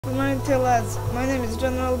morning to lads, my name is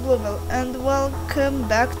General Bluebell and welcome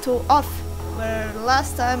back to Off, where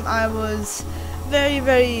last time I was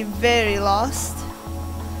very lost.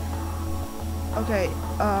 Okay,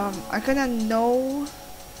 I kinda know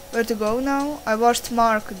where to go now. I watched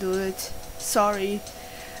Mark do it, sorry.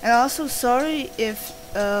 And also sorry if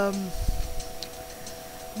there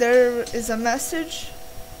is a message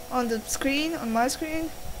on the screen, on my screen,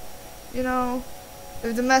 you know,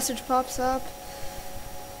 if the message pops up.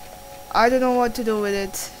 I don't know what to do with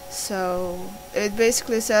it, so it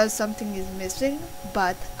basically says something is missing,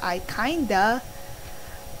 but I kinda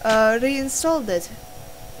reinstalled it,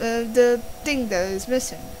 the thing that is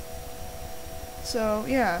missing. So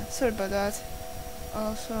yeah, sorry about that.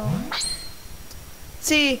 Also,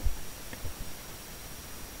 see,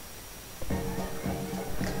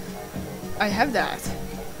 I have that.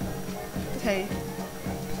 But hey.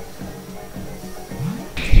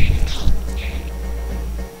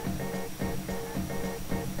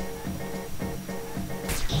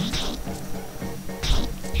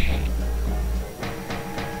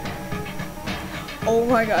 Oh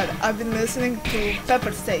my god, I've been listening to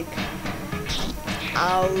Pepper Steak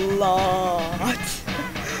a lot.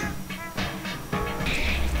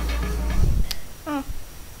 Oh,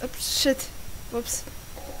 oops, shit. Whoops.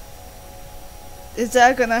 Is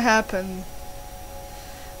that gonna happen?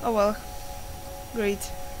 Oh well.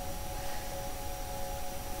 Great.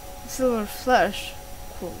 Silver flash.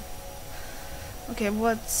 Cool. Okay,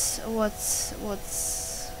 what's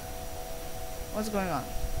going on?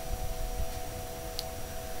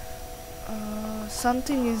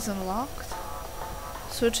 Something is unlocked.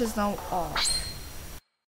 Switch is now off.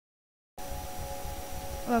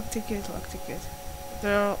 Lock ticket, lock ticket.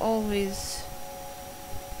 There are always...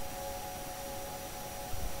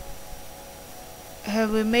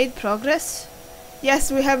 Have we made progress?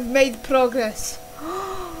 Yes, we have made progress.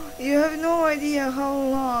 You have no idea how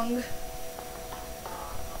long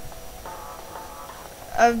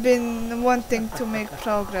I've been wanting to make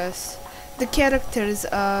progress. The characters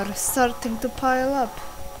are starting to pile up,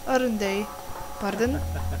 aren't they? Pardon?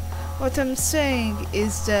 What I'm saying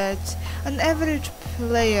is that an average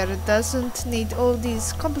player doesn't need all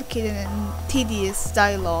these complicated and tedious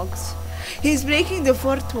dialogues. He's breaking the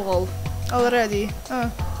fourth wall already.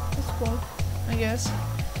 Oh, that's cool, I guess.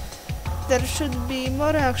 There should be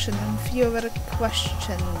more action and fewer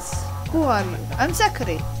questions. Who are you? I'm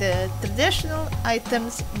Zachary, the traditional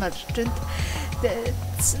items merchant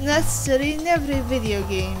that's necessary in every video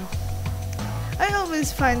game. I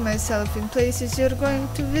always find myself in places you're going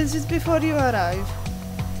to visit before you arrive.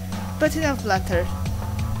 But enough blather.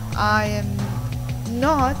 I am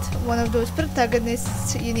not one of those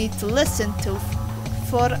protagonists you need to listen to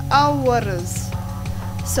for hours.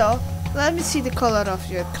 So, let me see the color of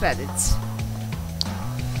your credits.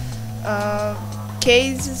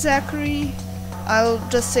 Case Zachary. I'll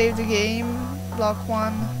just save the game. Block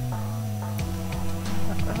 1.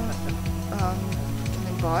 Can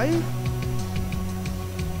I buy?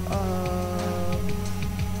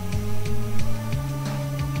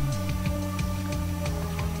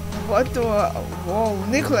 What do I... Whoa,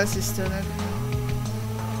 Nicholas is doing it.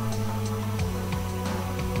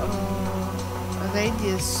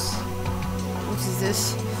 Radius. What is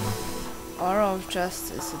this? Aura of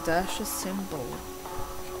Justice, a dash symbol.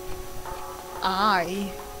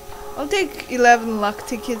 I'll take 11 luck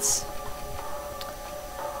tickets.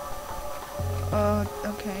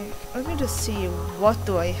 Okay. Let me just see, what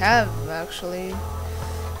do I have actually?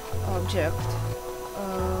 Object.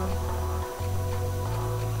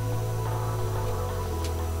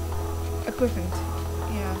 Equipment.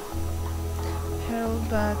 Yeah. Herald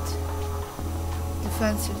Bat.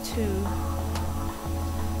 Defensive 2.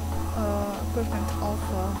 Equipment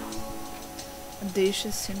Alpha.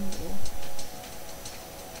 Audacious symbol.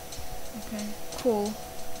 Okay, cool.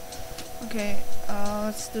 Okay,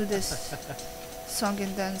 let's do this song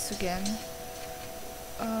and dance again.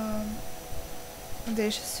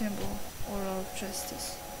 Audacious symbol, Aura of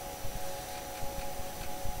Justice.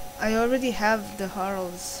 I already have the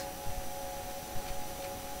Harlds.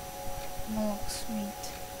 Moloch's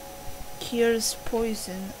meat. Cures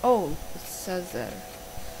poison. Oh, it says there.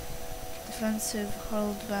 Defensive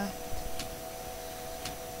Harld Bat.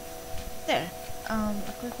 There.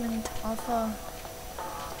 Equipment Alpha.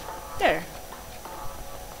 There.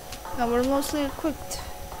 Now we're mostly equipped.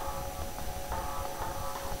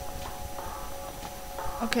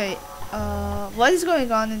 Okay, what is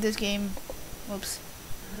going on in this game? Whoops.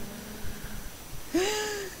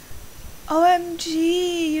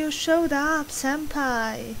 OMG, you showed up,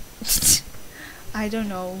 senpai. I don't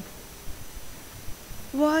know.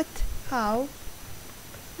 What? How?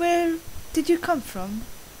 Where did you come from?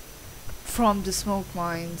 From the smoke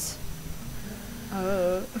mines.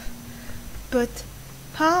 But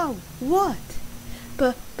how? What?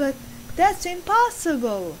 But that's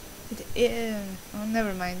impossible. Oh,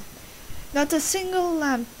 never mind. Not a single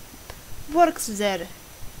lamp works there.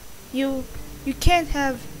 You can't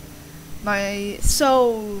have. My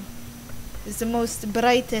soul is the most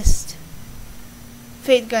brightest.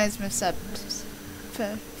 Fate guides my steps.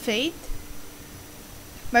 Fate?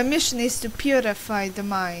 My mission is to purify the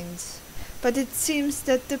minds, but it seems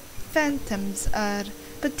that the phantoms are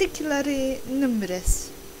particularly numerous.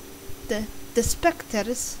 The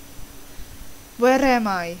specters? Where am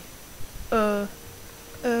I?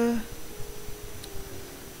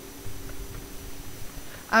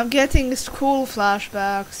 I'm getting school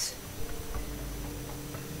flashbacks.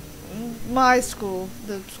 My school,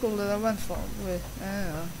 the school that I went for with, I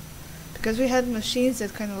don't know. Because we had machines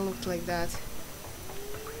that kind of looked like that.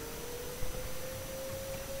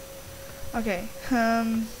 Okay,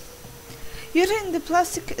 you're in the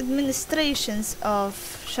plastic administrations of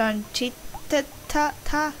Shanchitata,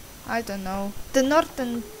 I don't know, the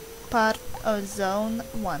northern part of Zone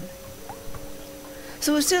 1.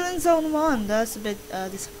 So we're still in Zone 1, that's a bit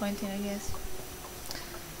disappointing, I guess.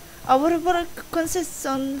 Our work consists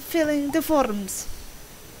on filling the forms.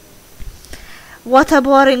 What a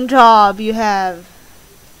boring job you have.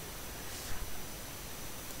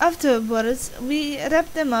 Afterwards, we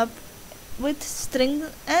wrap them up with string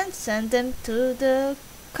and send them to the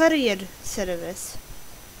courier service.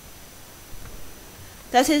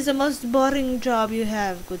 That is the most boring job you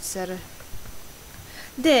have, good sir.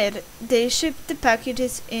 There, they ship the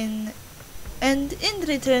packages in, and in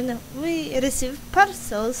return we receive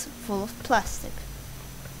parcels full of plastic.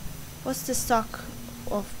 What's the stock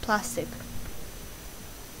of plastic?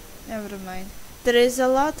 Never mind. There is a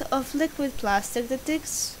lot of liquid plastic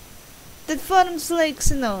that forms lakes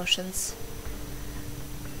and oceans.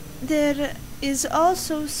 There is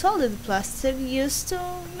also solid plastic used to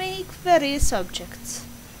make various objects.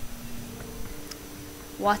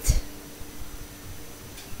 What?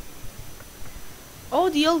 Oh,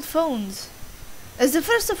 the old phones. As the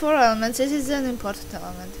first of 4 elements, it is an important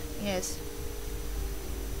element. Yes.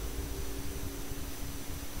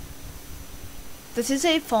 This is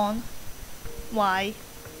a phone. Why?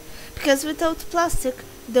 Because without plastic,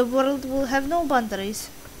 the world will have no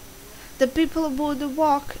boundaries. The people would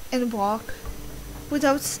walk and walk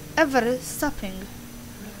without ever stopping.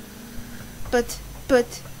 But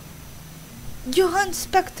you hunt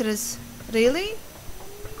spectres, really?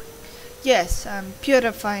 Yes, I'm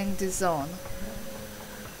purifying the zone.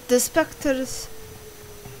 The spectres,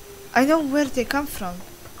 I know where they come from.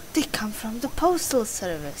 They come from the postal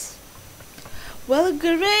service. Well,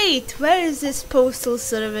 great! Where is this postal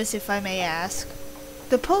service, if I may ask?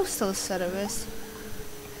 The postal service?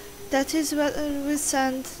 That is where we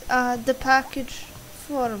send the package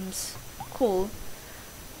forms. Cool.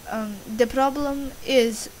 The problem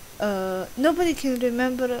is nobody can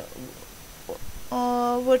remember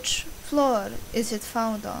which floor is it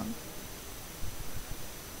found on.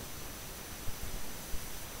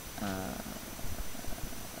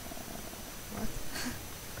 What?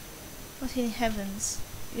 What in heavens?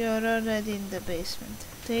 You're already in the basement.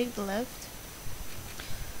 Take the left.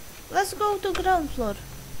 Let's go to ground floor.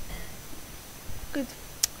 Good.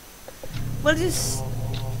 What is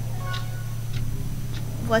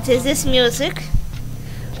this music?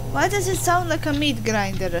 Why does it sound like a meat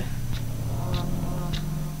grinder?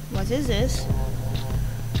 What is this?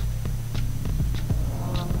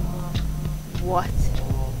 What?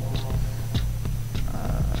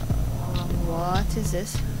 What is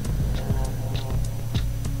this?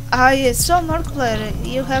 Ah, yes, so Markiplier,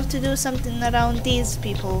 you have to do something around these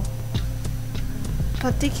people.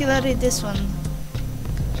 Particularly this one.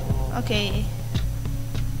 Okay.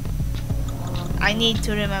 I need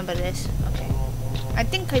to remember this. Okay. I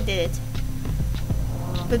think I did it.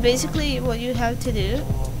 But basically what you have to do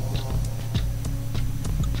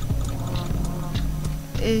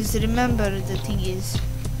is remember the thingies.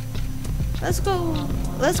 Let's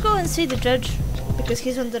go and see the judge because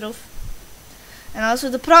he's on the roof. And also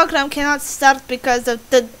the program cannot start because the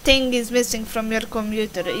thing is missing from your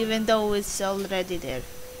computer, even though it's already there.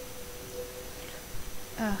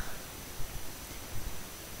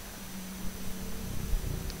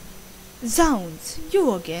 Zounds,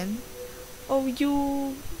 you again? Oh,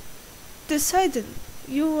 you decided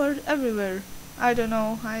you were everywhere. I don't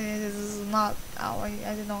know. This is not how I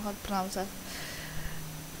don't know how to pronounce that.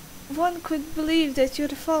 One could believe that you're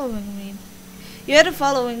following me. You're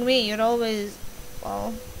following me. You're always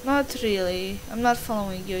Well, not really. I'm not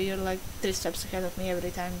following you. You're like 3 steps ahead of me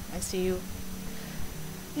every time I see you.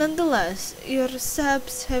 Nonetheless, your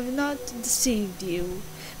steps have not deceived you,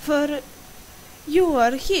 for you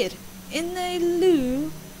are here in a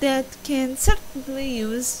loo that can certainly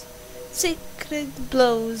use sacred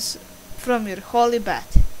blows from your holy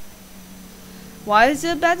bat. Why is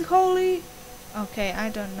the bat holy? Okay, I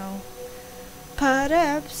don't know.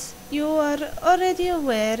 Perhaps you are already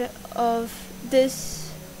aware of this.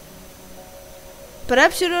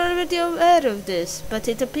 Perhaps you're already aware of this, but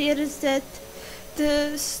it appears that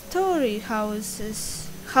the story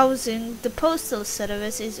housing the postal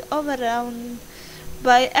service is overrun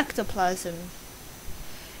by ectoplasm.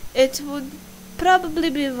 It would probably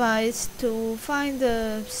be wise to find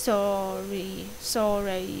the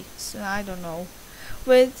I don't know,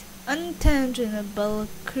 with untangible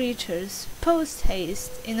creatures post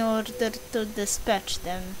haste in order to dispatch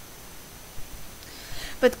them.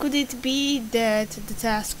 But could it be that the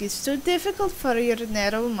task is too difficult for your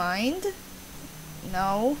narrow mind?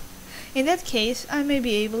 No. In that case, I may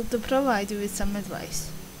be able to provide you with some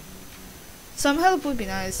advice. Some help would be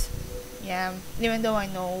nice. Yeah, even though I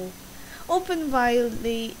know. Open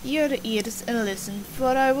widely your ears and listen,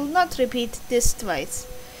 for I will not repeat this twice.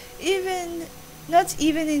 Not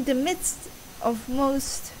even in the midst of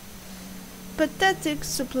most pathetic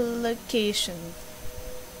supplication.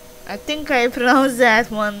 I think I pronounced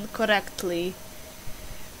that one correctly.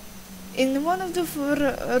 In one of the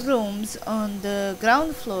 4 rooms on the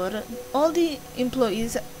ground floor, all the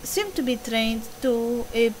employees seem to be trained to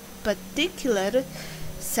a particular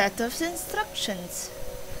set of instructions.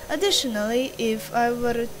 Additionally, if I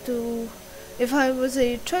was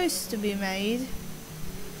a choice to be made,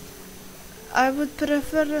 I would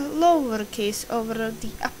prefer lowercase over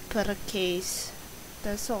the uppercase.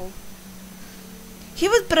 That's all. He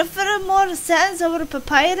would prefer more sans over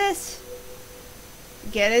papyrus?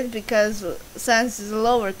 Get it? Because sans is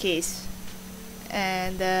lowercase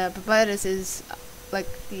and papyrus is like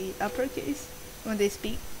the uppercase when they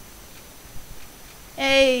speak.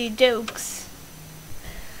 Hey, jokes.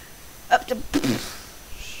 Up to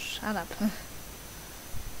shut up.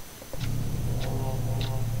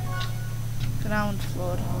 Ground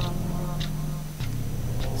floor.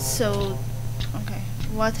 So, okay,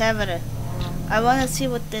 whatever. I wanna see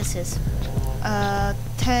what this is.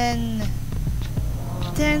 10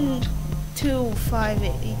 to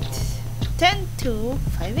 58. 10 to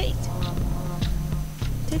 58.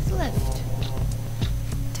 Take the left.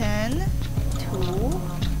 10 to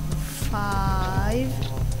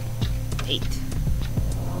 58.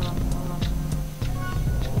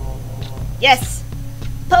 Yes!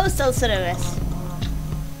 Postal service.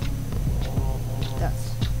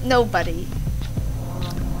 That's nobody.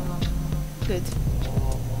 Good.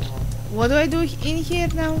 What do I do in here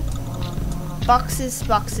now? Boxes,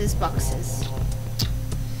 boxes, boxes.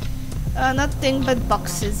 Nothing but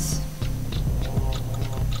boxes.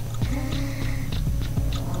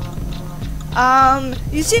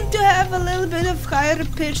 You seem to have a little bit of higher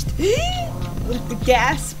pitched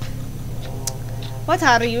gasp. What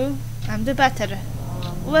are you? I'm the better.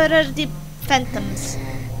 Where are the phantoms?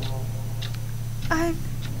 I'm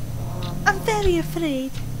very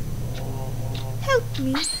afraid. Help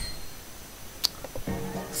me.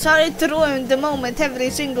 Sorry to ruin the moment every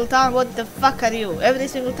single time. What the fuck are you? Every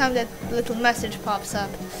single time that little message pops up.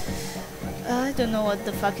 I don't know what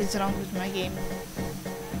the fuck is wrong with my game.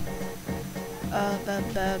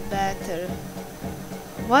 Better.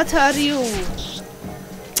 What are you?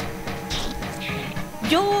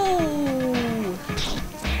 You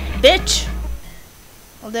bitch!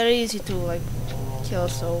 Well, they're easy to like kill,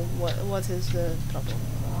 so what is the problem?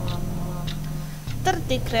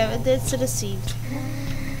 30 credits received.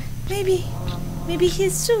 Maybe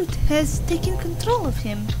his suit has taken control of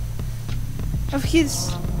him. Of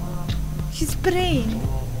his brain.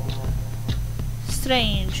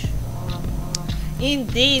 Strange.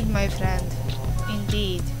 Indeed, my friend.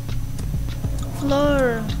 Indeed.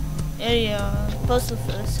 Floor area postal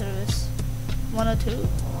service 102.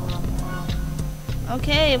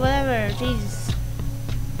 Okay, whatever. Jesus.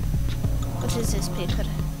 What is this paper?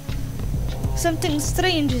 Something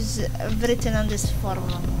strange is written on this form.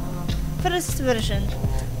 First version.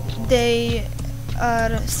 They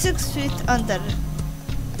are 6 feet under,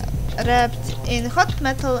 wrapped in hot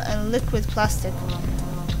metal and liquid plastic.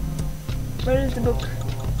 Where is the book?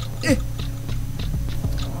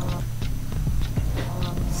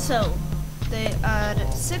 So, they are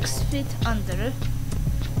 6 feet under.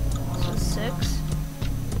 So 6.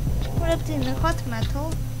 Wrapped in hot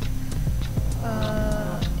metal.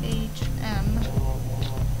 HM.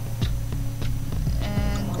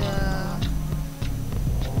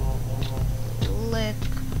 click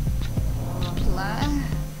play.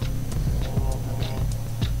 Okay,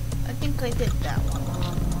 I think I did that one.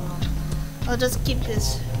 I'll just keep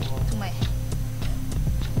this to my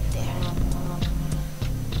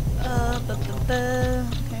there.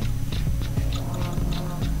 Okay.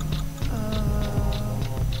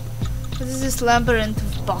 What is this labyrinth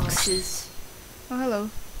of boxes? Oh, hello.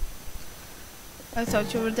 I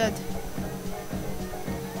thought you were dead.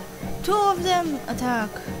 2 of them attack.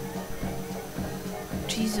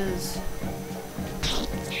 Jesus.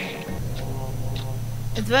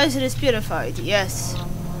 Advisor is purified. Yes.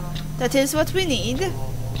 That is what we need.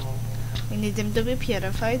 We need them to be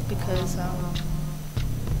purified because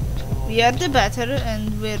we are the better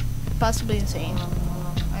and we're possibly insane.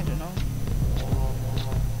 I don't know.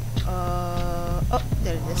 Oh,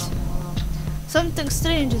 there it is. Something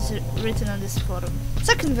strange is written on this forum.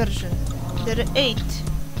 Second version. There are 8.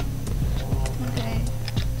 Okay.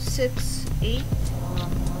 6, 8.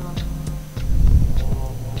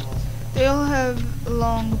 They all have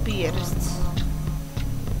long beards.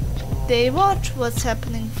 They watch what's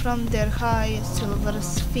happening from their high silver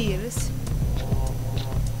spheres.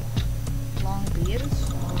 Long beards?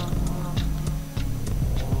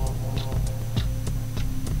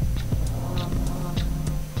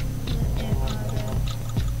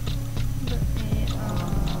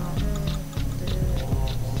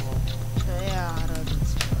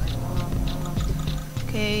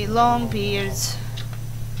 Okay, long beards.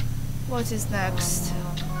 What is next?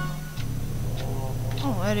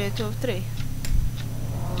 Oh, area 2 of 3.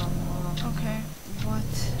 Okay, what?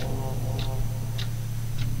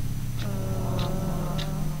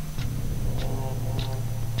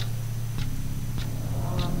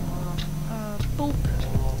 Poop.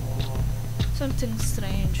 Something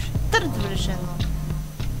strange. Third version.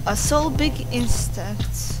 A soul big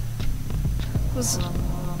insect whose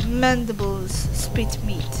mandibles spit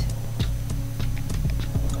meat.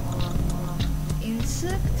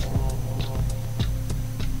 Insect?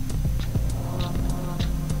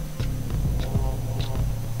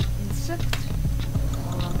 Insect?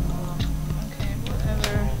 Okay,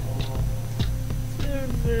 whatever.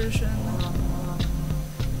 Third version.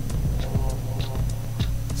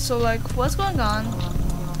 So like, what's going on?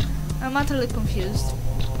 I'm utterly confused.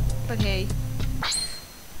 Okay.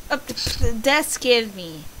 That scared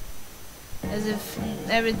me. As if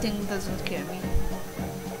everything doesn't scare me.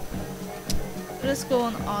 Let's go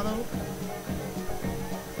on auto.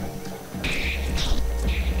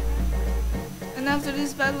 And after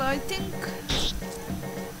this battle, I think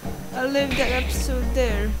I'll leave that episode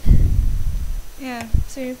there. Yeah,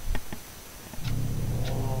 see.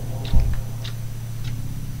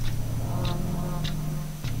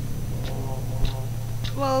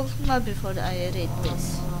 Well, not before I read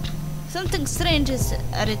this. Something strange is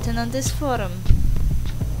written on this forum.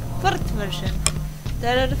 Fourth version.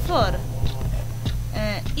 There are 4.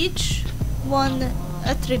 Each one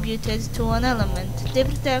attributed to an element. They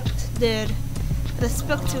protect their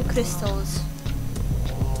respective crystals.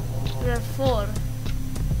 There are 4.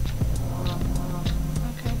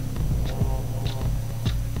 Okay.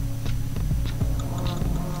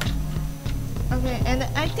 Okay, and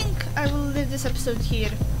I think I will leave this episode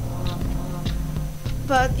here.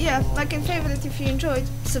 But yeah, like and favorite if you enjoyed.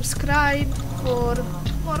 Subscribe for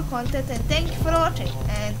more content, and thank you for watching.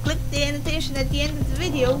 And click the annotation at the end of the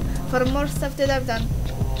video for more stuff that I've done.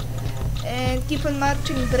 And keep on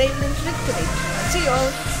marching bravely into victory. I'll see you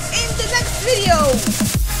all in the next video!